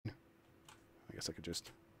guess I could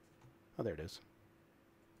just... Oh, there it is.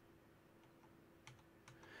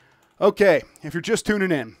 Okay, if you're just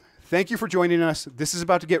tuning in, thank you for joining us. This is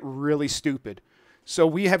about to get really stupid. So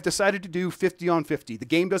we have decided to do 50 on 50. The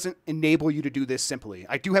game doesn't enable you to do this simply.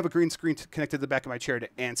 I do have a green screen connected to the back of my chair to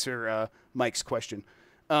answer Mike's question.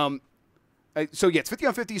 So yeah, it's 50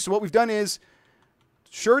 on 50. So what we've done is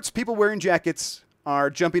shirts, people wearing jackets are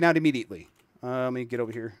jumping out immediately. Let me get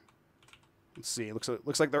over here. Let's see. It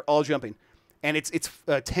looks like they're all jumping. And it's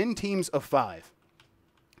 10 teams of 5.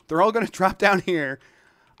 They're all going to drop down here.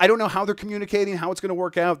 I don't know how they're communicating, how it's going to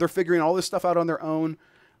work out. They're figuring all this stuff out on their own.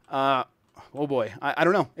 Oh, boy. I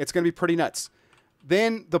don't know. It's going to be pretty nuts.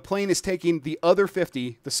 Then the plane is taking the other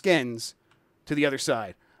 50, the skins, to the other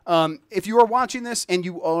side. If you are watching this and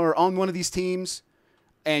you are on one of these teams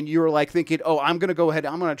and you're like thinking, oh, I'm going to go ahead,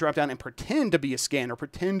 I'm going to drop down and pretend to be a skin or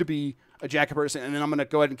pretend to be a jacket person, and then I'm going to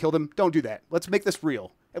go ahead and kill them, don't do that. Let's make this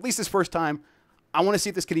real. At least this first time. I want to see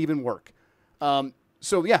if this could even work.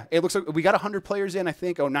 So, yeah, it looks like we got 100 players in, I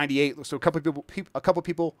think. Oh, 98. So a couple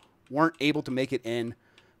people weren't able to make it in.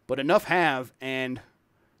 But enough have, and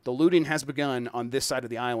the looting has begun on this side of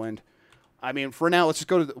the island. I mean, for now, let's just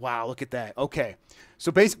go to the... Wow, look at that. Okay.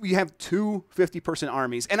 So, basically, we have two 50-person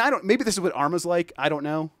armies. And maybe this is what Arma's like. I don't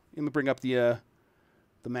know. Let me bring up the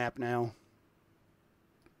map now.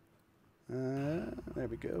 There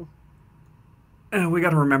we go. We got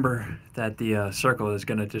to remember that the circle is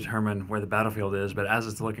going to determine where the battlefield is, but as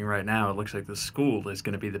it's looking right now, it looks like the school is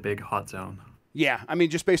going to be the big hot zone. Yeah, I mean,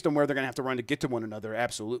 just based on where they're going to have to run to get to one another,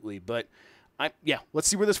 absolutely. But, yeah, let's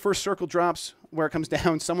see where this first circle drops, where it comes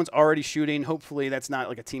down. Someone's already shooting. Hopefully that's not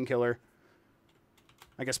like a team killer.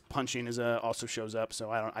 I guess punching also shows up, so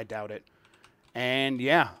I doubt it. And,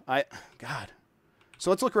 yeah, God. So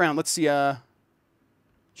let's look around. Let's see.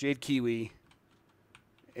 Jade Kiwi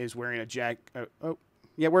is wearing a jacket.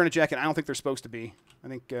 Yeah, wearing a jacket. I don't think they're supposed to be. I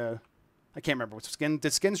think I can't remember.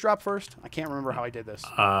 Did skins drop first? I can't remember how I did this.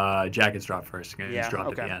 Jackets dropped first. Skins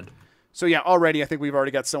dropped at the end. So yeah, already I think we've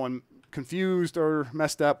already got someone confused or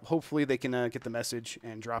messed up. Hopefully they can get the message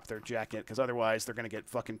and drop their jacket, because otherwise they're going to get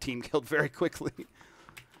fucking team killed very quickly. And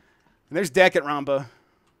there's Jacket Ramba.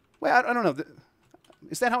 Wait, I don't know.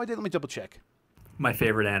 Is that how I did? Let me double check. My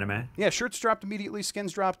favorite anime. Yeah, shirts dropped immediately.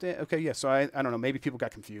 Skins dropped. Okay, yeah, so I don't know. Maybe people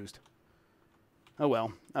got confused. Oh,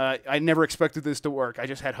 well. I never expected this to work. I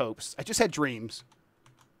just had hopes. I just had dreams.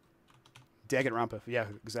 Daggett Rampa. Yeah,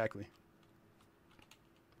 exactly.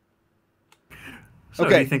 So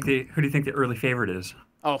okay. Who do you think the early favorite is?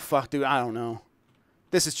 Oh, fuck, dude. I don't know.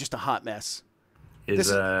 This is just a hot mess.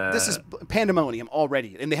 This is pandemonium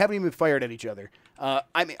already, and they haven't even fired at each other. I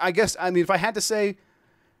mean, if I had to say,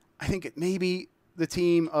 I think it maybe the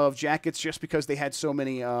team of Jackets, just because they had so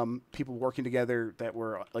many people working together that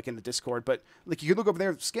were like in the Discord. But like you could look over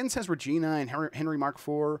there, Skins has Regina and Henry Mark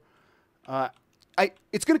IV.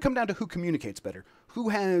 It's going to come down to who communicates better, who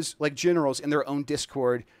has like generals in their own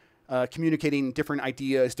Discord communicating different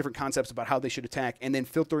ideas, different concepts about how they should attack, and then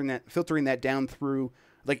filtering that down through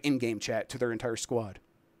like in-game chat to their entire squad.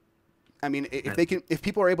 I mean, if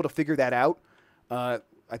people are able to figure that out, I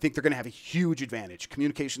think they're going to have a huge advantage.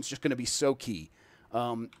 Communication's just going to be so key.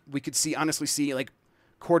 We could honestly see like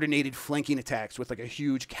coordinated flanking attacks with like a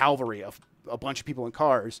huge cavalry of a bunch of people in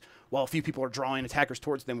cars, while a few people are drawing attackers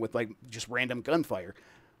towards them with like just random gunfire.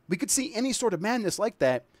 We could see any sort of madness like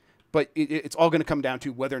that, but it's all going to come down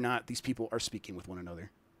to whether or not these people are speaking with one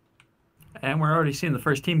another. And we're already seeing the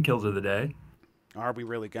first team kills of the day. Are we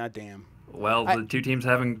really? Goddamn. Well, the two teams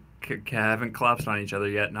haven't collapsed on each other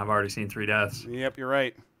yet, and I've already seen 3 deaths. Yep, you're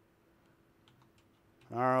right.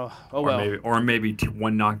 Or maybe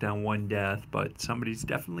one knockdown, 1 death, but somebody's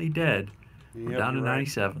definitely dead. We're down to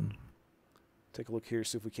 97. Right. Take a look here,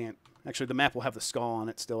 see if we can't. Actually, the map will have the skull on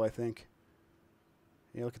it still, I think.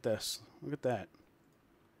 Yeah, look at this. Look at that.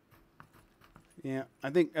 Yeah, I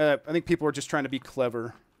think people are just trying to be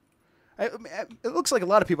clever. It looks like a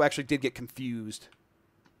lot of people actually did get confused,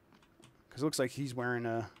 because it looks like he's wearing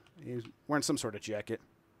some sort of jacket.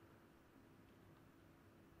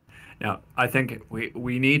 Now, I think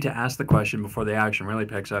we need to ask the question before the action really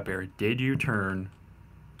picks up here. Did you turn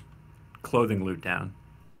clothing loot down?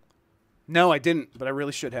 No, I didn't, but I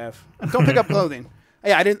really should have. Don't pick up clothing.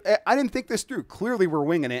 Yeah, I didn't think this through. Clearly, we're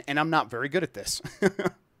winging it, and I'm not very good at this.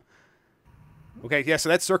 Okay, yeah, so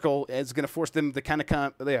that circle is going to force them to kind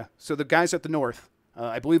of yeah. So the guys at the north,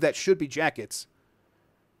 I believe that should be Jackets.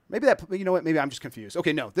 Maybe that, you know what, maybe I'm just confused.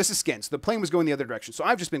 Okay, no, this is Skins. The plane was going the other direction, so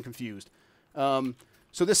I've just been confused.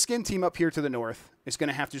 So this Skin team up here to the north is going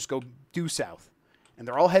to have to just go due south. And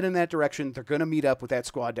they're all heading in that direction. They're going to meet up with that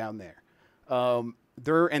squad down there.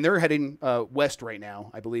 They're heading west right now,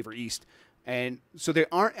 I believe, or east. And so they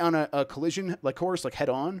aren't on a collision like course, like head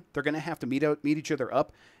on. They're going to have to meet each other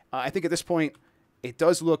up. I think at this point, it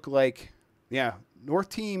does look like, yeah, North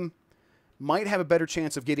team might have a better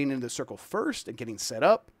chance of getting into the circle first and getting set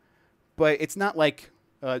up, but it's not like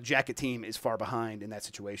Jacket team is far behind in that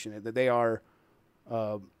situation. They are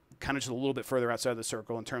kind of just a little bit further outside of the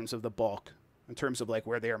circle in terms of the bulk, in terms of like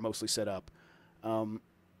where they are mostly set up. A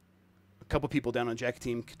couple people down on Jacket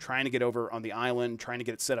team trying to get over on the island, trying to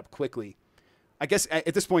get it set up quickly. I guess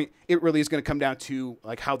at this point, it really is going to come down to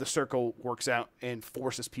like how the circle works out and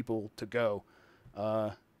forces people to go.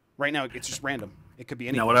 Right now, it's just random. It could be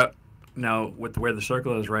anything. Now, with where the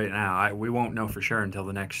circle is right now, we won't know for sure until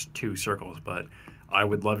the next two circles, but I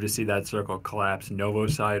would love to see that circle collapse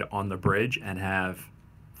Novo's side on the bridge and have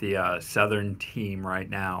the southern team right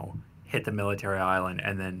now hit the military island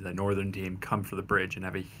and then the northern team come for the bridge and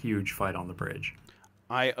have a huge fight on the bridge.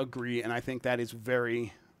 I agree, and I think that is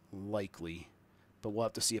very likely, but we'll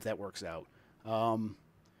have to see if that works out.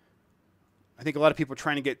 I think a lot of people are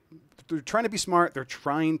they're trying to be smart. They're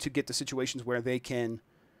trying to get to situations where they can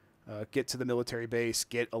get to the military base,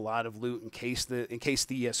 get a lot of loot in case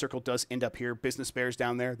the circle does end up here. Business Bears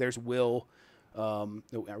down there. There's Will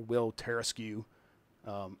Tarascu,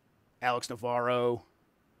 Alex Navarro.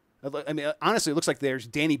 I mean, honestly, it looks like there's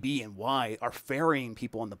Danny B and Y are ferrying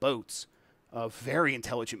people on the boats. A very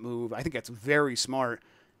intelligent move. I think that's very smart.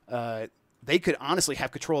 They could honestly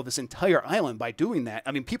have control of this entire island by doing that.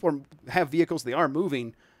 I mean, people have vehicles, they are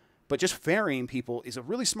moving, but just ferrying people is a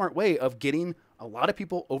really smart way of getting a lot of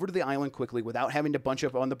people over to the island quickly without having to bunch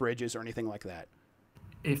up on the bridges or anything like that.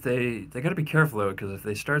 If they got to be careful though, because if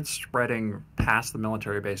they start spreading past the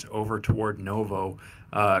military base over toward Novo,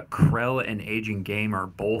 Krell and Aging Gamer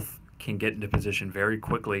both can get into position very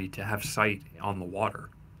quickly to have sight on the water.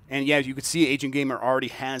 And yeah, you could see Aging Gamer already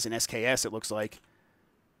has an SKS, it looks like.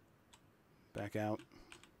 Back out.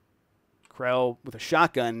 Krell with a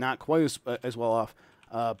shotgun, not quite as well off.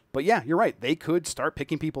 But yeah, you're right. They could start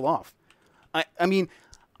picking people off. I mean,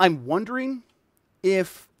 I'm wondering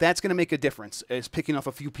if that's going to make a difference, is picking off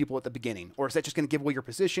a few people at the beginning. Or is that just going to give away your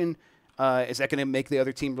position? Is that going to make the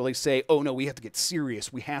other team really say, oh, no, we have to get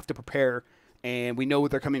serious. We have to prepare, and we know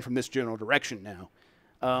they're coming from this general direction now.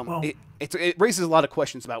 It raises a lot of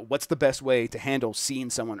questions about what's the best way to handle seeing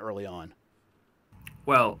someone early on.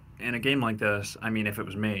 Well, in a game like this, I mean, if it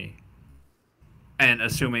was me, and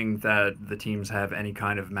assuming that the teams have any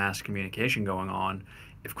kind of mass communication going on,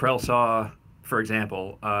 if Krell saw, for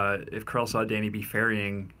example, if Krell saw Danny B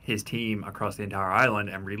ferrying his team across the entire island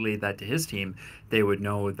and relayed that to his team, they would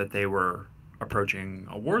know that they were approaching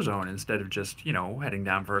a war zone instead of just, heading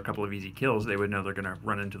down for a couple of easy kills. They would know they're going to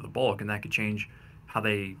run into the bulk, and that could change how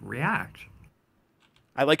they react.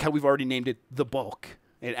 I like how we've already named it the bulk.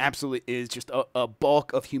 It absolutely is just a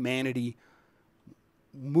bulk of humanity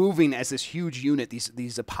moving as this huge unit,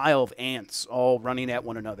 these a pile of ants all running at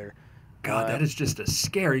one another. God, that is just a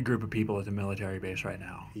scary group of people at the military base right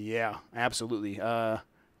now. Yeah, absolutely.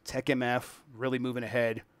 Tech MF really moving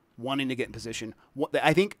ahead, wanting to get in position.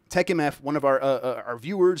 I think Tech MF, one of our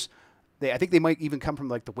viewers, I think they might even come from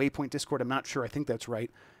like the Waypoint Discord. I'm not sure. I think that's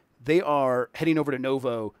right. They are heading over to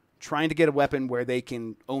Novo, trying to get a weapon where they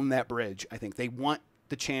can own that bridge. I think they want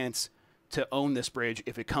the chance to own this bridge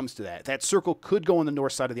if it comes to that. That circle could go on the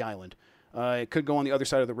north side of the island. It could go on the other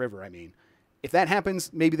side of the river, I mean. If that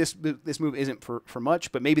happens, maybe this move isn't for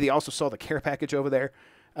much, but maybe they also saw the care package over there.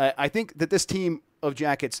 I think that this team of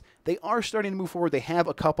Jackets, they are starting to move forward. They have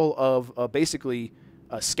a couple of basically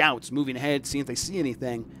scouts moving ahead, seeing if they see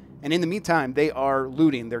anything. And in the meantime, they are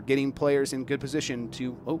looting. They're getting players in good position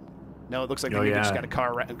to... Oh, no, it looks like they just got a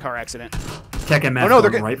car accident. Tech MF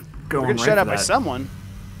they're getting shut up by someone.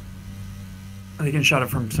 Are they getting shot up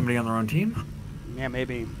from somebody on their own team? Yeah,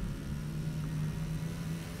 maybe.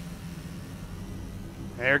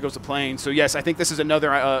 There goes the plane. So, yes, I think this is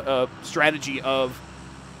another strategy of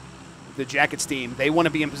the Jackets team. They want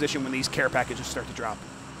to be in position when these care packages start to drop.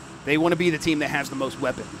 They want to be the team that has the most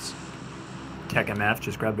weapons. Tech MF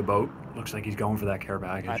just grabbed a boat. Looks like he's going for that care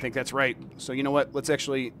package. I think that's right. So, you know what? Let's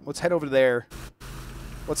head over there.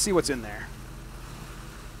 Let's see what's in there.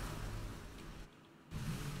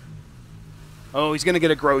 Oh, he's going to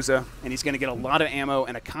get a Groza, and he's going to get a lot of ammo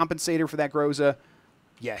and a compensator for that Groza.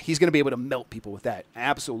 Yeah, he's going to be able to melt people with that.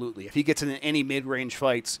 Absolutely. If he gets in any mid-range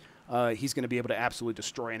fights, he's going to be able to absolutely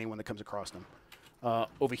destroy anyone that comes across him.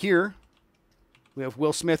 Over here, we have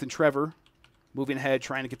Will Smith and Trevor moving ahead,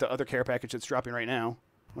 trying to get the other care package that's dropping right now.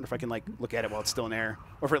 I wonder if I can look at it while it's still in air,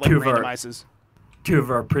 or if it randomizes. Two of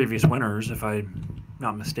our previous winners, if I'm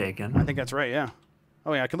not mistaken. I think that's right, yeah.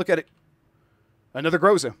 Oh, yeah, I can look at it. Another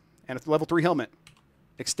Groza and a level 3 helmet.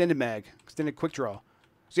 extended mag, extended quick draw.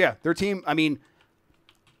 So yeah, their team. I mean,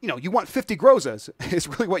 you want 50 Grozas is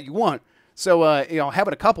really what you want. So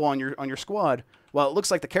having a couple on your squad, while it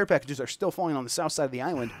looks like the care packages are still falling on the south side of the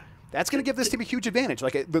island, that's going to give this team a huge advantage.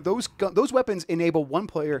 Like those weapons enable one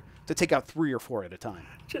player to take out 3 or 4 at a time.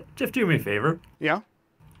 Jeff, do me a favor. Yeah.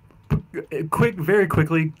 Very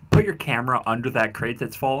quickly, put your camera under that crate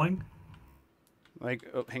that's falling. Like,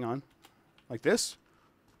 hang on, like this.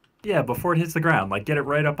 Yeah, before it hits the ground, like get it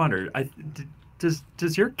right up under.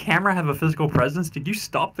 Does your camera have a physical presence? Did you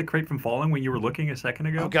stop the crate from falling when you were looking a second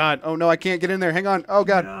ago? Oh God! Oh no, I can't get in there. Hang on. Oh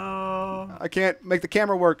God! No. I can't make the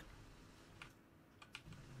camera work.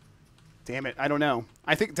 Damn it! I don't know.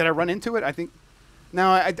 Did I run into it? I think. No,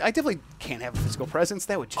 I definitely can't have a physical presence.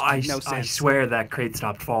 That would just make no sense. I swear that crate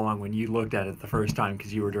stopped falling when you looked at it the first time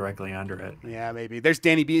because you were directly under it. Yeah, maybe. There's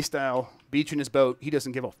Danny B style beaching his boat. He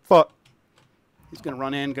doesn't give a fuck. He's going to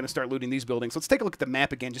run in, going to start looting these buildings. Let's take a look at the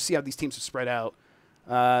map again, just see how these teams are spread out.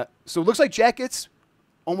 So it looks like Jackets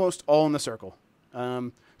almost all in the circle.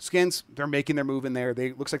 Skins, they're making their move in there.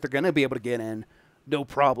 Looks like they're going to be able to get in. No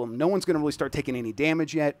problem. No one's going to really start taking any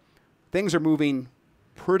damage yet. Things are moving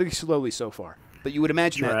pretty slowly so far. But you would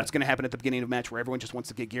imagine that it's going to happen at the beginning of a match where everyone just wants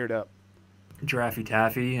to get geared up. Giraffe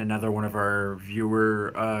Taffy, another one of our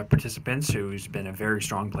viewer participants who's been a very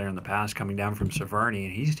strong player in the past, coming down from Severny,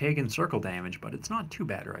 and he's taking circle damage, but it's not too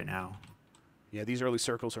bad right now. Yeah, these early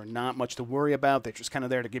circles are not much to worry about. They're just kind of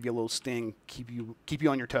there to give you a little sting, keep you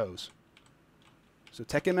on your toes. So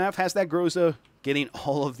TechMF has that Groza getting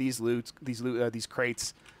all of these these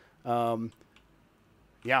crates.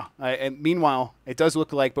 Yeah, and meanwhile, it does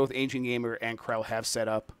look like both Aging Gamer and Krell have set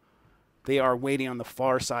up. They are waiting on the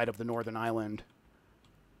far side of the northern island.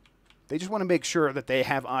 They just want to make sure that they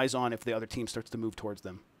have eyes on if the other team starts to move towards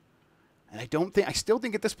them. And I still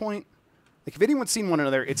think at this point, like if anyone's seen one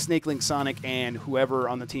another, it's Snakeling, Sonic, and whoever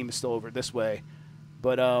on the team is still over this way.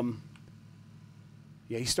 But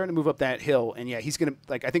yeah, he's starting to move up that hill, and yeah, he's gonna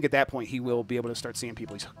I think at that point he will be able to start seeing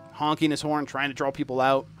people. He's honking his horn, trying to draw people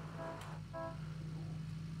out.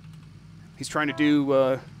 He's trying to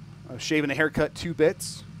do shaving the haircut 2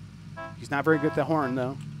 bits. He's not very good at the horn,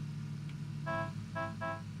 though.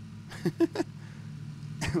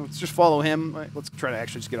 Let's just follow him. Let's try to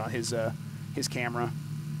actually just get on his camera.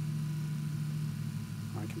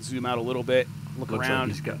 I can zoom out a little bit, look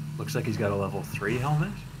around. Looks like he's got a level 3 helmet.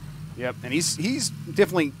 Yep, and he's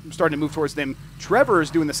definitely starting to move towards them. Trevor is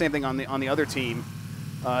doing the same thing on the other team.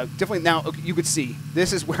 Definitely now you could see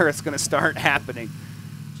this is where it's going to start happening.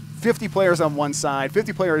 50 players on one side,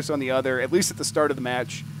 50 players on the other, at least at the start of the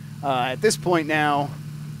match. At this point now,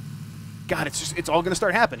 God, it's all going to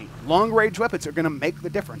start happening. Long-range weapons are going to make the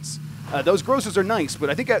difference. Those Grozers are nice,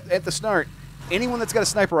 but I think at the start, anyone that's got a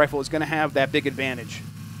sniper rifle is going to have that big advantage.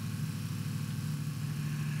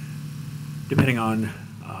 Depending on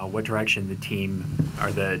what direction the team,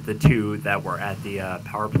 or the two that were at the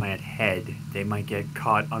power plant head, they might get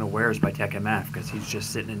caught unawares by TechMF because he's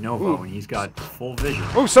just sitting in Novo and he's got full vision.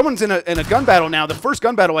 Oh, someone's in a gun battle now. The first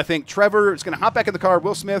gun battle, I think. Trevor is going to hop back in the car.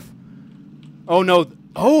 Will Smith. Oh, no.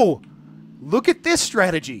 Oh, look at this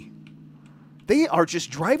strategy. They are just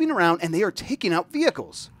driving around and they are taking out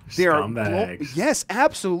vehicles. They Scumbags. Yes,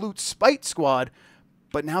 absolute spite squad.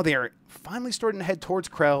 But now they are finally starting to head towards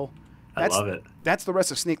Krell. I love it. That's the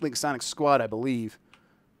rest of Snake Link Sonic's squad, I believe.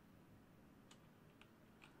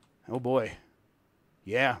 Oh, boy.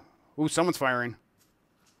 Yeah. Ooh, someone's firing.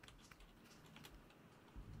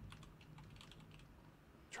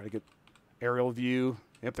 Try to get aerial view.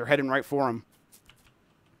 Yep, they're heading right for him.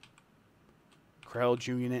 Krell,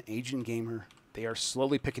 Unit, Agent Gamer. They are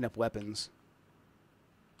slowly picking up weapons.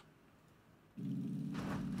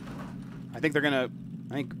 I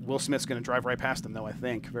think Will Smith's going to drive right past them, though, I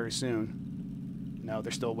think, very soon. No,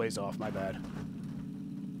 they're still a ways off. My bad.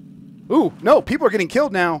 Ooh, no, people are getting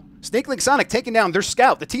killed now. Snake Link Sonic taking down their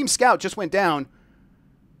scout. The team scout just went down.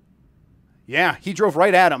 Yeah, he drove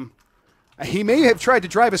right at him. He may have tried to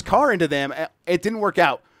drive his car into them. It didn't work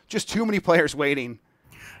out. Just too many players waiting.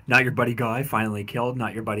 Not your buddy guy finally killed.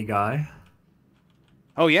 Not your buddy guy.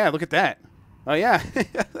 Oh, yeah, look at that. Oh, yeah.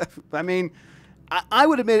 I mean, I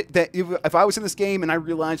would admit that if I was in this game and I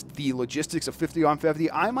realized the logistics of 50 on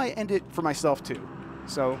 50, I might end it for myself too.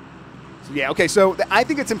 So yeah, okay, so I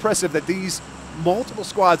think it's impressive that these multiple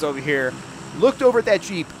squads over here looked over at that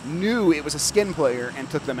Jeep, knew it was a skin player, and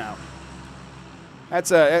took them out.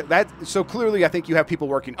 So clearly I think you have people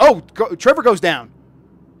working. Oh, Trevor goes down.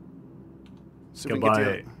 So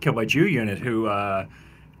killed by Jew Unit, who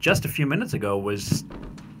just a few minutes ago was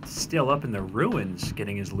still up in the ruins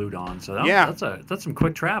getting his loot on. So that's some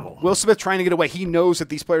quick travel. Will Smith trying to get away. He knows that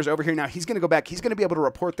these players are over here now. He's going to go back. He's going to be able to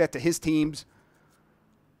report that to his teams.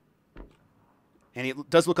 And it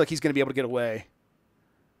does look like he's going to be able to get away.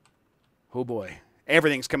 Oh, boy.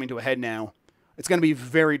 Everything's coming to a head now. It's going to be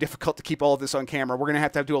very difficult to keep all of this on camera. We're going to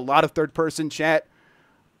have to do a lot of third-person chat.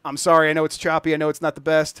 I'm sorry. I know it's choppy. I know it's not the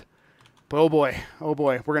best. But, oh, boy. Oh,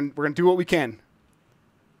 boy. We're going to do what we can.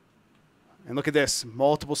 And look at this.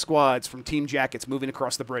 Multiple squads from Team Jackets moving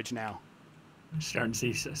across the bridge now. Starting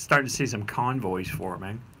to see some convoys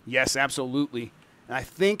forming. Yes, absolutely. And I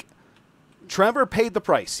think Trevor paid the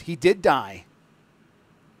price. He did die.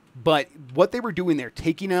 But what they were doing there,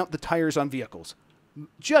 taking out the tires on vehicles,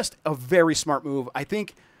 just a very smart move. I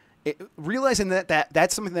think realizing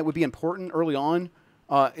that's something that would be important early on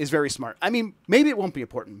is very smart. I mean, maybe it won't be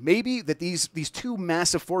important. Maybe that these two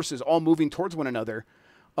massive forces all moving towards one another,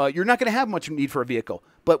 you're not going to have much need for a vehicle.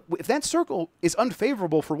 But if that circle is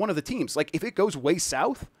unfavorable for one of the teams, like if it goes way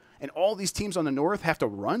south and all these teams on the north have to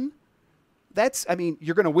run, I mean,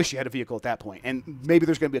 you're going to wish you had a vehicle at that point. And maybe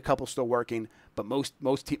there's going to be a couple still working, but most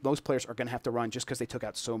players are going to have to run just because they took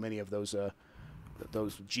out so many of those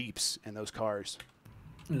Jeeps and those cars.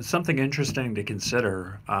 Something interesting to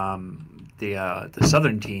consider, the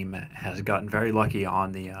southern team has gotten very lucky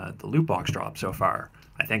on the loot box drop so far.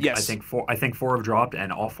 I think four have dropped,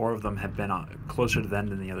 and all four of them have been closer to them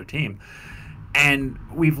than the other team. And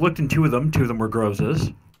we've looked in two of them. Two of them were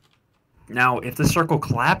Grozas. Now, if the circle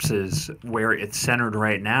collapses where it's centered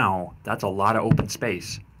right now, that's a lot of open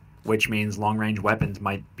space, which means long-range weapons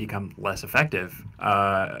might become less effective.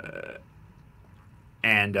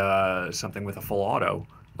 And something with a full auto,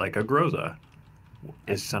 like a Groza,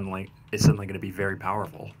 is suddenly going to be very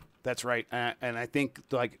powerful. That's right, and I think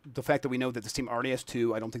like the fact that we know that this team already has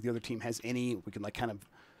two, I don't think the other team has any. We can like kind of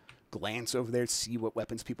glance over there to see what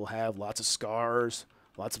weapons people have. Lots of scars,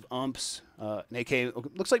 lots of umps. An AK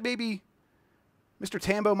looks like maybe Mr.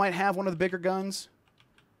 Tambo might have one of the bigger guns.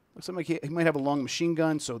 Looks like he might have a long machine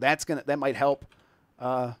gun, so that might help.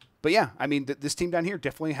 But yeah, I mean this team down here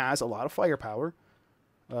definitely has a lot of firepower.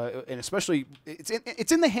 And especially,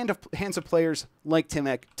 it's in the hands of players like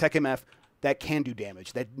TechMF that can do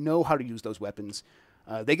damage, that know how to use those weapons.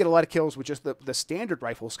 They get a lot of kills with just the standard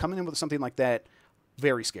rifles. Coming in with something like that,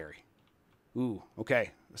 very scary. Ooh,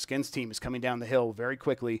 okay. The Skins team is coming down the hill very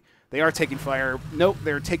quickly. They are taking fire. Nope,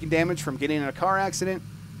 they're taking damage from getting in a car accident.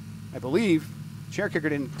 I believe Chair Kicker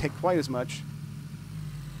didn't take quite as much.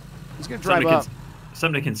 He's going to drive up.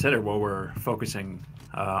 Something to consider while we're focusing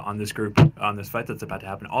on this group, on this fight that's about to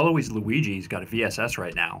happen. Always Luigi's got a VSS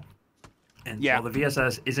right now. And while the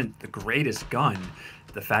VSS isn't the greatest gun,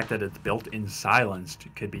 the fact that it's built-in silenced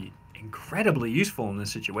could be incredibly useful in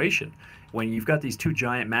this situation. When you've got these two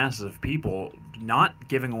giant masses of people, not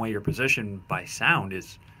giving away your position by sound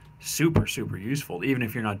is super, super useful, even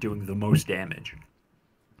if you're not doing the most damage.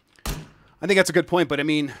 I think that's a good point, but I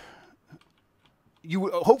mean,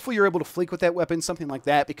 hopefully you're able to fleek with that weapon, something like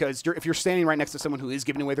that, because if you're standing right next to someone who is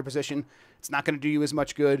giving away their position, it's not going to do you as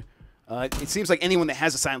much good. It seems like anyone that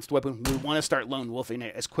has a silenced weapon would want to start lone wolfing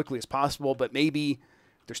it as quickly as possible, but maybe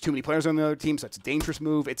there's too many players on the other team, so it's a dangerous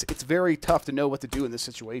move. It's very tough to know what to do in this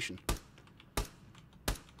situation.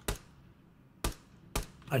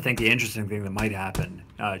 I think the interesting thing that might happen,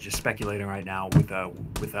 just speculating right now, with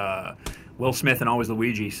Will Smith and Always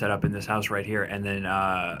Luigi set up in this house right here, and then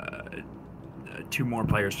two more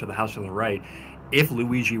players to the house to the right. If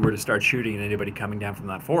Luigi were to start shooting at anybody coming down from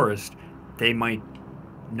that forest, they might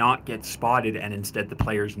not get spotted, and instead the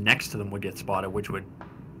players next to them would get spotted, which would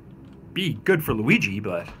be good for Luigi,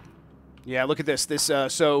 but... Yeah, look at this.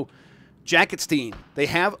 So Jackets team, they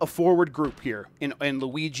have a forward group here in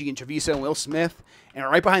Luigi and Chaviso and Will Smith, and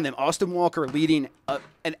right behind them, Austin Walker leading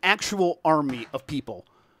an actual army of people.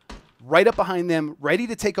 Right up behind them, ready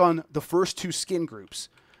to take on the first two skin groups.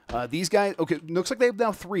 These guys, okay, looks like they have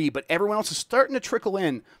now three, but everyone else is starting to trickle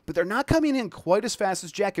in, but they're not coming in quite as fast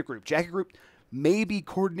as Jacket Group. Jacket Group may be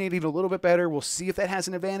coordinating a little bit better. We'll see if that has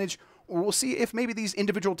an advantage, or we'll see if maybe these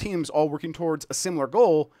individual teams all working towards a similar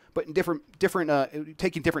goal, but in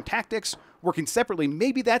taking different tactics, working separately.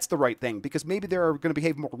 Maybe that's the right thing, because maybe they're going to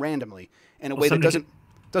behave more randomly in a way that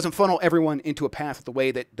doesn't funnel everyone into a path the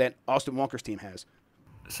way that Austin Walker's team has.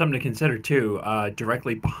 Something to consider too,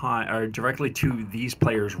 directly to these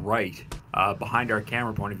players' right, behind our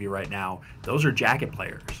camera point of view right now. Those are Jacket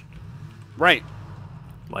players. Right.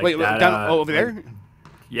 Like wait, over there?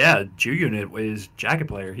 Yeah, Jew Unit is Jacket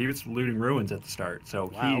player. He was looting ruins at the start, so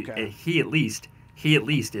wow, he at least he at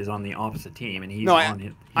least is on the opposite team, and he's No,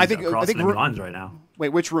 he's I think across the runs right now. Wait,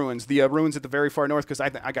 which ruins? The ruins at the very far north? Because I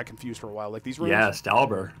got confused for a while. Like these ruins? Yeah,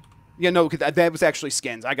 Stalber. Yeah, no, 'cause that was actually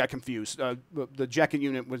skins. I got confused. The jacket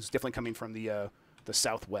unit was definitely coming from the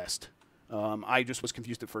southwest. I just was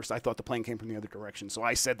confused at first. I thought the plane came from the other direction, so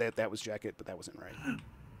I said that was jacket, but that wasn't right.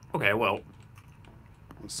 Okay, well,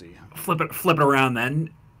 let's see. Flip it around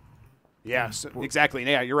then. Yeah, so, exactly.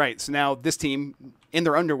 Yeah, you're right. So now this team, in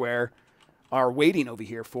their underwear, are waiting over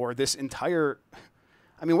here for this entire.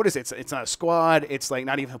 I mean, what is it? It's not a squad. It's like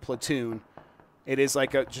not even a platoon. It is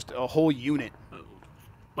like just a whole unit.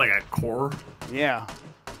 Like a corps. Yeah,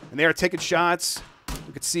 and they are taking shots.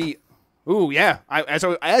 You could see. Ooh, yeah.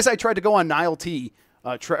 As I tried to go on Nile T,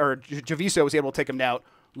 Javiso was able to take him down.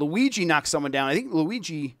 Luigi knocked someone down. I think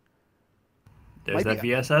Luigi. There's that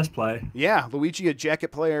VSS play. Yeah, Luigi, a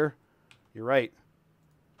jacket player. You're right.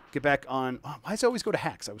 Get back on. Oh, why does it always go to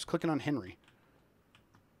hacks? I was clicking on Henry.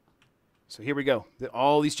 So here we go.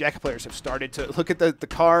 All these jacket players have started to look at the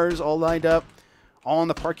cars all lined up, all in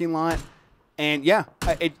the parking lot. And yeah,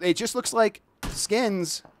 it just looks like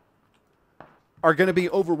skins are going to be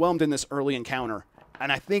overwhelmed in this early encounter.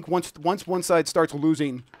 And I think once one side starts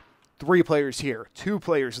losing 3 players here, 2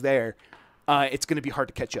 players there, it's going to be hard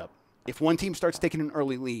to catch up. If one team starts taking an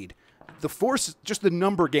early lead, the force, just the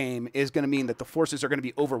number game, is going to mean that the forces are going to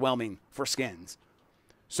be overwhelming for skins.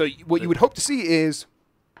 So what you would hope to see is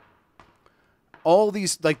all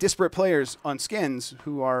these like disparate players on skins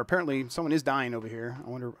who are apparently, someone is dying over here. I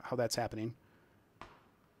wonder how that's happening.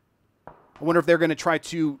 I wonder if they're going to try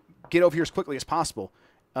to get over here as quickly as possible.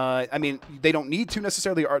 I mean, they don't need to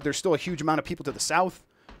necessarily. There's still a huge amount of people to the south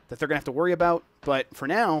that they're going to have to worry about. But for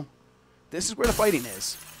now, this is where the fighting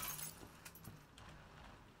is.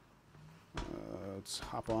 Let's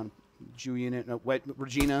hop on Jew unit. No, wait,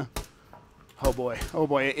 Regina. Oh, boy. Oh,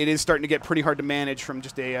 boy. It is starting to get pretty hard to manage from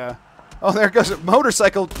just a... oh, there goes a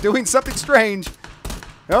motorcycle doing something strange.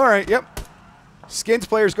 All right, yep. Skins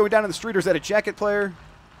players going down in the street, or is that a jacket player?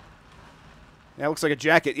 That looks like a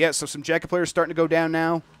jacket. Yeah, so some jacket players starting to go down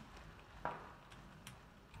now.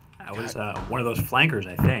 That was one of those flankers,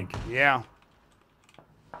 I think. Yeah.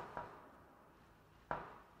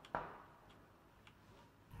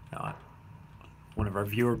 One of our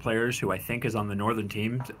viewer players, who I think is on the northern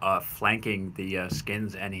team, flanking the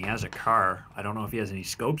skins, and he has a car. I don't know if he has any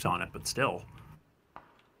scopes on it, but still.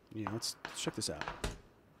 Yeah, let's check this out.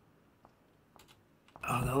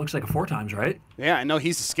 Oh, that looks like a 4 times, right? Yeah, I know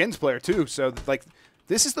he's a skins player too. So like,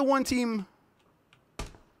 this is the one team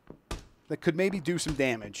that could maybe do some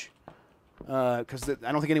damage. Because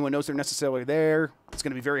I don't think anyone knows they're necessarily there. It's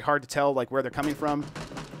going to be very hard to tell like where they're coming from.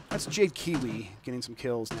 That's Jade Kiwi getting some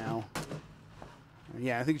kills now.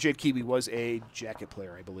 Yeah, I think Jade Kiwi was a jacket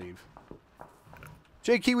player, I believe.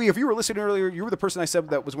 Jade Kiwi, if you were listening earlier, you were the person I said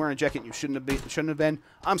that was wearing a jacket and you shouldn't have been.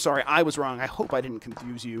 I'm sorry, I was wrong. I hope I didn't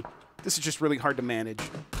confuse you. This is just really hard to manage.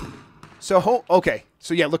 So, okay.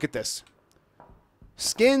 So, yeah, look at this.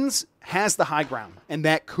 Skins has the high ground, and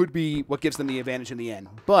that could be what gives them the advantage in the end.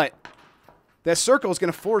 But that circle is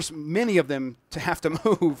going to force many of them to have to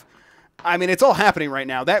move. I mean, it's all happening right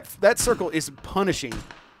now. That circle is punishing.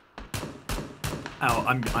 Oh,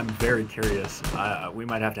 I'm very curious. We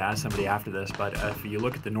might have to ask somebody after this, but if you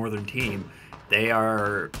look at the northern team, they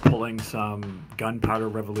are pulling some gunpowder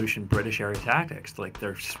revolution British era tactics. Like,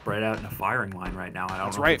 they're spread out in a firing line right now. I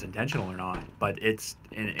don't know if it's intentional or not, but it's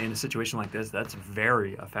in a situation like this, that's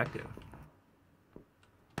very effective.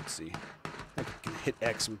 Let's see. I can hit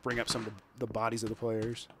X and bring up some of the bodies of the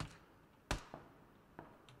players.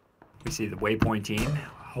 We see the Waypoint team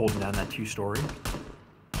holding down that 2-story.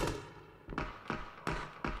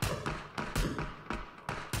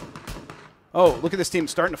 Oh, look at this team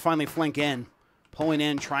starting to finally flank in. Pulling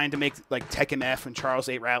in, trying to make, like, Tekken F and Charles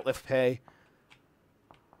 8 Ratliff pay.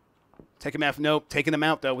 Tekken F, nope. Taking them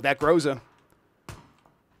out, though, with that Groza.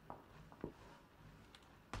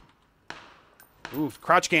 Ooh,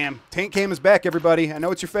 crotch cam. Tank cam is back, everybody. I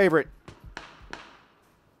know it's your favorite.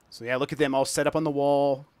 So, yeah, look at them all set up on the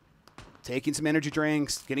wall. Taking some energy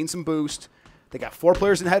drinks, getting some boost. They got 4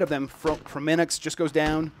 players ahead of them. From Minix just goes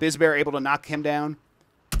down. Bizbear able to knock him down.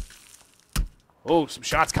 Oh, some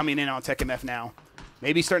shots coming in on Tekken F now.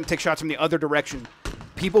 Maybe starting to take shots from the other direction.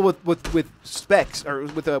 People with specs or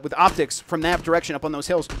with optics from that direction up on those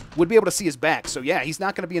hills would be able to see his back. So yeah, he's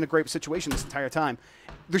not going to be in a great situation this entire time.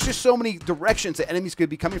 There's just so many directions that enemies could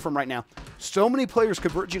be coming from right now. So many players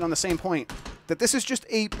converging on the same point that this is just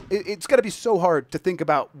it's got to be so hard to think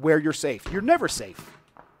about where you're safe. You're never safe.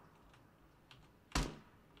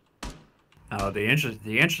 The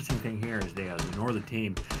interesting thing here is the northern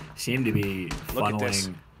team seem to be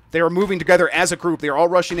funneling They are moving together as a group. They are all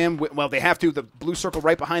rushing in. Well, they have to. The blue circle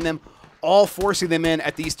right behind them, all forcing them in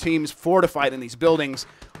at these teams fortified in these buildings.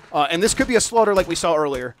 And this could be a slaughter like we saw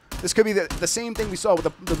earlier. This could be the same thing we saw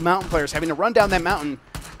with the mountain players having to run down that mountain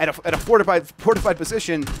at a fortified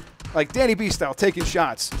position, like Danny B style, taking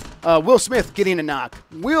shots. Will Smith getting a knock.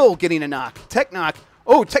 Will getting a knock. Tech knock.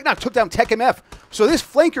 Oh, Tech knock took down Tech MF. So this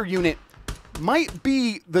flanker unit might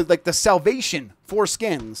be the salvation for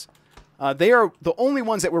Skins. They are the only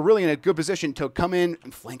ones that were really in a good position to come in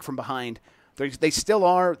and flank from behind. They still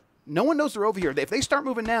are. No one knows they're over here. If they start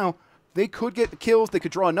moving now, they could get kills. They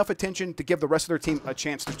could draw enough attention to give the rest of their team a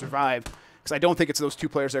chance to survive. Because I don't think it's those two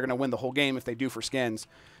players that are going to win the whole game if they do for Skins.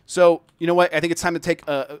 So, you know what? I think it's time to take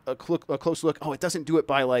a close look. Oh, it doesn't do it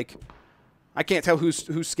by, like... I can't tell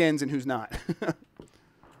who's Skins and who's not.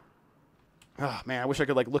 Oh, man, I wish I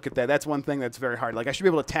could, like, look at that. That's one thing that's very hard. Like, I should be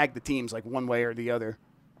able to tag the teams, like, one way or the other.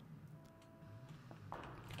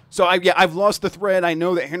 So, I've lost the thread. I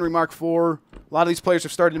know that Henry Mark IV, a lot of these players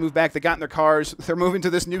have started to move back. They got in their cars. They're moving to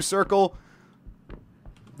this new circle.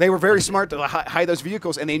 They were very smart to hide those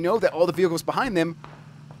vehicles, and they know that all the vehicles behind them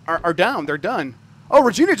are down. They're done. Oh,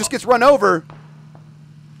 Regina just gets run over.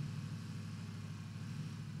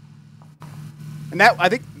 And that I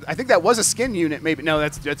think that was a skin unit. Maybe no,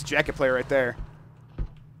 that's a jacket player right there.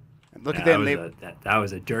 And look at them. That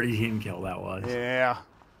was a dirty team kill. That was. Yeah.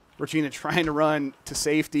 Regina trying to run to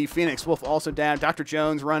safety. Phoenix Wolf also down. Dr.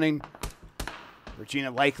 Jones running.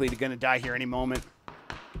 Regina likely going to die here any moment.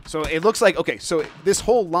 So it looks like, okay, so this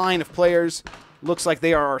whole line of players looks like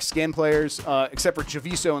they are our skin players, except for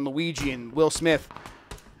Javiso and Luigi and Will Smith.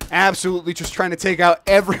 Absolutely just trying to take out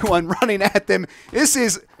everyone running at them. This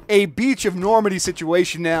is a Beach of Normandy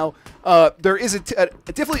situation now. There is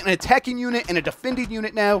definitely an attacking unit and a defending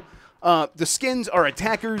unit now. The Skins are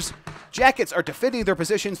attackers. Jackets are defending their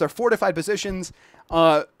positions, their fortified positions.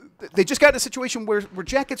 They just got in a situation where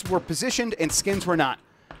Jackets were positioned and Skins were not.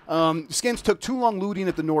 Skins took too long looting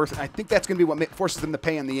at the north. I think that's going to be what forces them to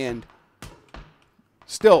pay in the end.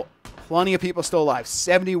 Still, plenty of people still alive.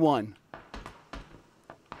 71.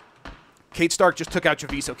 Kate Stark just took out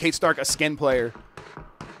Javiso. Kate Stark, a skin player.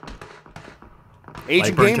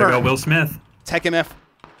 Agent Gamer. Will Smith. Tech MF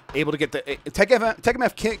able to get the... Tech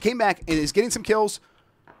MF came back and is getting some kills.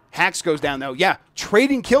 Hacks goes down, though. Yeah,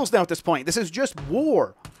 trading kills now at this point. This is just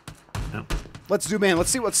war. Yep. Let's zoom in. Let's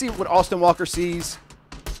see what Austin Walker sees.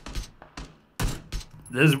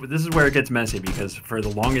 This is where it gets messy, because for the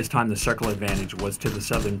longest time the circle advantage was to the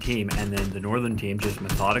southern team, and then the northern team just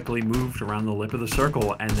methodically moved around the lip of the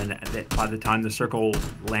circle, and then by the time the circle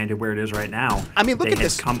landed where it is right now, I mean, look they at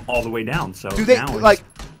this. Come all the way down. So do they now like?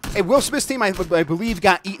 Will Smith's team, I believe,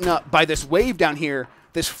 got eaten up by this wave down here,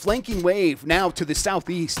 this flanking wave now to the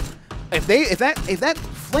southeast. If that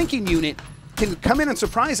flanking unit can come in and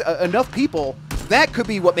surprise enough people, that could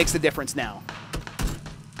be what makes the difference now.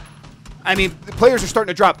 I mean, the players are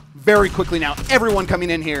starting to drop very quickly now. Everyone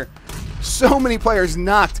coming in here. So many players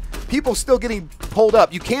knocked. People still getting pulled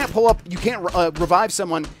up. You can't pull up. You can't revive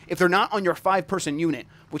someone if they're not on your 5-person unit,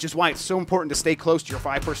 which is why it's so important to stay close to your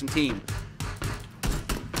 5-person team.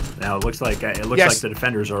 Now it looks like the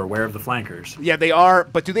defenders are aware of the flankers. Yeah, they are.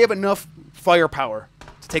 But do they have enough firepower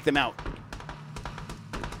to take them out?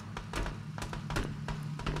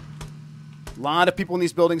 A lot of people in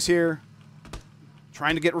these buildings here.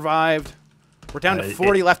 Trying to get revived. We're down to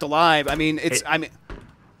 40 left alive. I mean, let's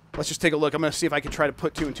just take a look. I'm going to see if I can try to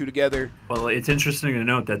put 2 and 2 together. Well, it's interesting to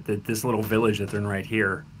note that this little village that they're in right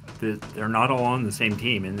here, they're not all on the same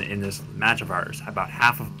team in this match of ours. About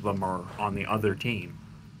half of them are on the other team.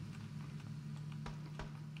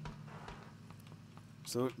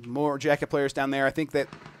 So more jacket players down there. I think that,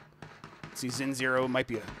 let's see, Zen Zero might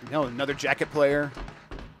be another jacket player.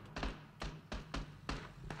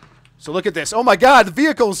 So look at this. Oh my God, the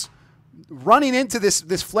vehicles running into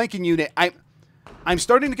this flanking unit. I'm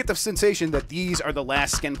starting to get the sensation that these are the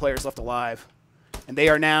last skin players left alive. And they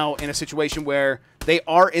are now in a situation where they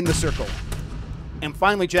are in the circle. And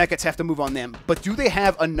finally Jackets have to move on them. But do they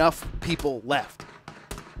have enough people left?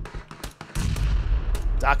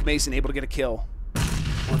 Doc Mason able to get a kill.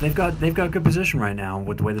 Well, they've got good position right now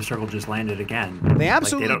with the way the circle just landed again. They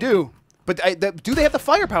absolutely do. But do they have the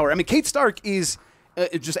firepower? I mean, Kate Stark is...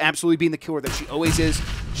 just absolutely being the killer that she always is.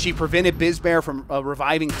 She prevented Bizbear from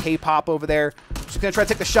reviving K-Pop over there. She's going to try to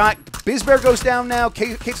take the shot. Bizbear goes down now.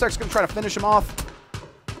 Kate Stark's going to try to finish him off.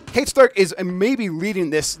 Kate Stark is maybe leading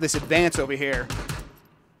this advance over here.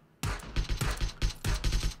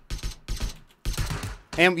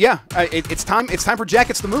 And yeah, it's time for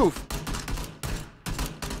Jackets to move.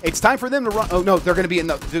 It's time for them to run. Oh no, they're going to be in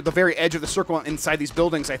the very edge of the circle inside these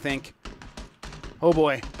buildings, I think. Oh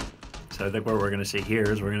boy. So I think what we're going to see here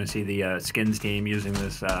is we're going to see the skins team using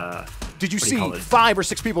this. Did you what do you see call it? 5 or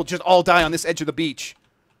 6 people just all die on this edge of the beach?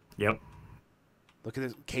 Yep. Look at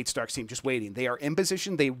this Kate Stark's team just waiting. They are in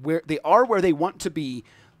position. They are where they want to be.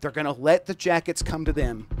 They're going to let the jackets come to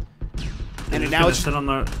them. And now it's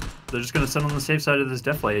they're just going to sit on the safe side of this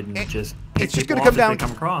deflate and just pick it's just people going to come off down. as they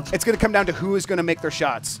come across. It's going to come down to who is going to make their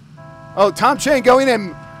shots. Oh, Tom Chang going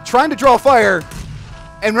in, trying to draw fire.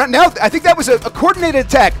 And right now, I think that was a coordinated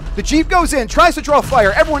attack. The Jeep goes in, tries to draw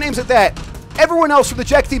fire. Everyone aims at that. Everyone else from the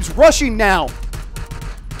Jack team's rushing now.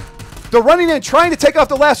 They're running in, trying to take off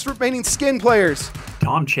the last remaining skin players.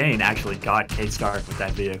 Tom Chain actually got Kate Stark with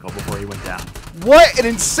that vehicle before he went down. What an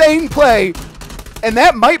insane play. And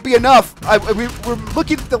that might be enough. We're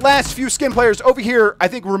looking at the last few skin players over here, I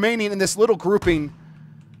think, remaining in this little grouping.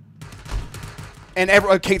 And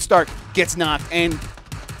Kate Stark gets knocked. And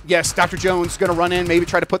yes, Dr. Jones is going to run in, maybe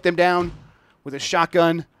try to put them down with a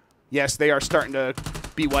shotgun. Yes, they are starting to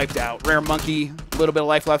be wiped out. Rare Monkey, a little bit of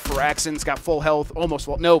life left for Axon. It's got full health, almost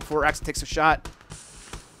full. No, before Axon takes a shot.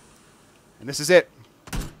 And this is it.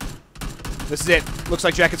 This is it. Looks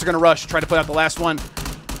like Jackets are going to rush, try to put out the last one.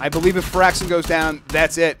 I believe if Faraxon goes down,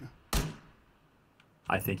 that's it.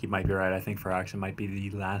 I think you might be right. I think Faraxon might be the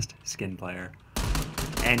last skin player.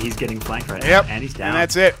 And he's getting flanked right now. And he's down. And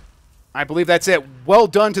that's it. I believe that's it. Well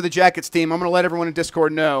done to the Jackets team. I'm going to let everyone in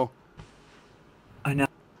Discord know. I know.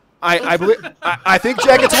 I believe. I think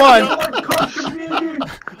Jackets won.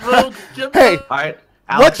 Hey, All right,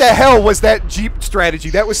 what the hell was that Jeep strategy?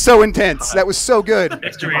 That was so intense. That was so good.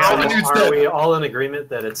 Are we all in agreement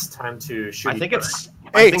that it's time to shoot? I think it's.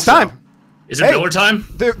 Hey, it's time. Is it Miller time?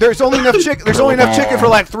 There's only enough chicken. There's only enough chicken for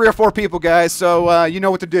like 3 or 4 people, guys. So you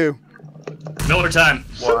know what to do. Miller time.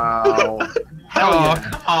 Wow. Hell yeah.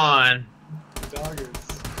 Come on.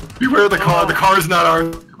 Beware the car. The car is not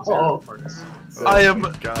ours. Oh. I am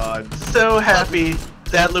God. so happy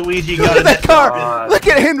that Luigi Look got at that car. God. Look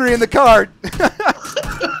at Henry in the car.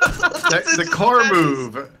 The car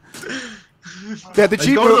move. Yeah, the He's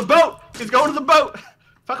Jeep. going to the boat. He's going to the boat.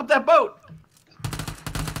 Fuck up that boat.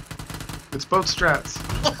 It's boat strats.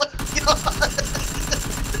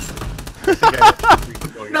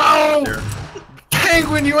 No!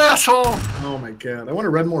 Penguin, you asshole! Oh my god, I want to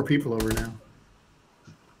run more people over now.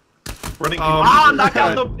 Running knock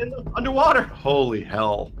out the underwater. Holy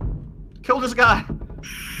hell. Kill this guy.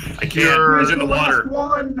 I can't. He's in the water.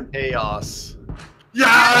 Chaos.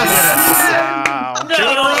 Yes! Wow.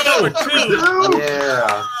 No!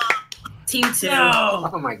 Yeah. Team 2.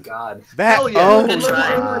 Oh my God. That. Hell yeah. Oh.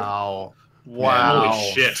 Wow. Wow.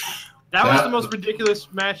 Holy shit. That was the most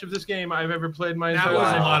ridiculous match of this game I've ever played in my entire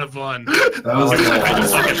life. That was a lot of fun. That was That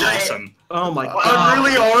was fucking awesome. Oh my god. I'm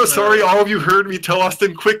really sorry all of you heard me tell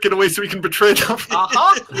Austin, quick, get away so we can betray them.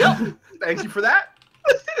 Yep. Thank you for that.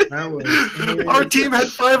 that was Our team had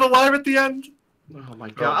 5 alive at the end. Oh my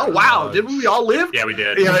god. Oh wow. Didn't we all live? Yeah, we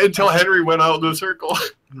did. Yeah, until Henry went out in the circle.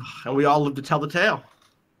 And we all lived to tell the tale.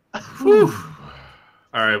 Whew.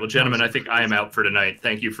 All right, well, gentlemen, I think I am out for tonight.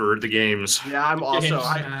 Thank you for the games. Yeah, I'm also.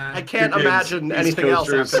 I can't Good games. imagine East anything else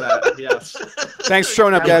Coasters. after that. Yes. Thanks for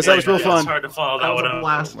showing up, guys. That was real It's fun. hard to follow That that was one a up.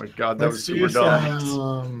 blast. Oh my god, that was Let's super do dumb.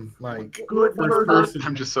 some, like, Good first person.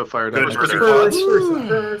 I'm just so fired Good up. first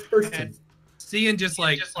First person. Seeing just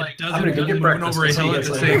like a dozen I'm gonna go get moving breakfast. over a I'll see hill you at the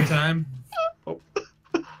guys same later. time.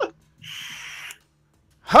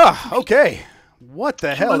 Huh. Okay. What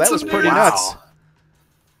the hell? That was pretty nuts.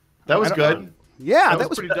 That was I don't- good. Yeah, That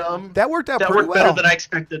was pretty dumb. That worked out That pretty worked better well. than I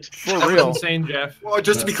expected. For That was real. insane, Jeff. Well,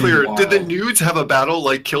 just to be That clear, seems did the wild. nudes have a battle,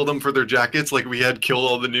 like kill them for their jackets, like we had kill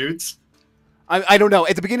all the nudes? I don't know.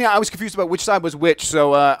 At the beginning, I was confused about which side was which,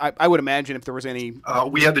 so I would imagine if there was any.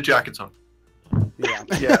 We had the jackets on. Yeah.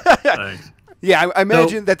 Yeah. Thanks. Yeah, I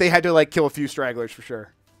imagine that they had to like kill a few stragglers for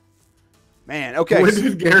sure. Man, okay. When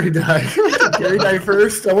did Gary die? Did Gary die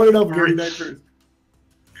first? I want to know if Gary died first.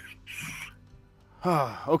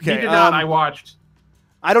 Okay. He did not. I watched.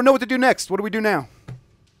 I don't know what to do next. What do we do now?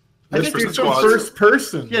 I Just think for do some some squads. first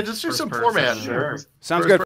person. Yeah, just do some person, four-man. sure. Sounds good.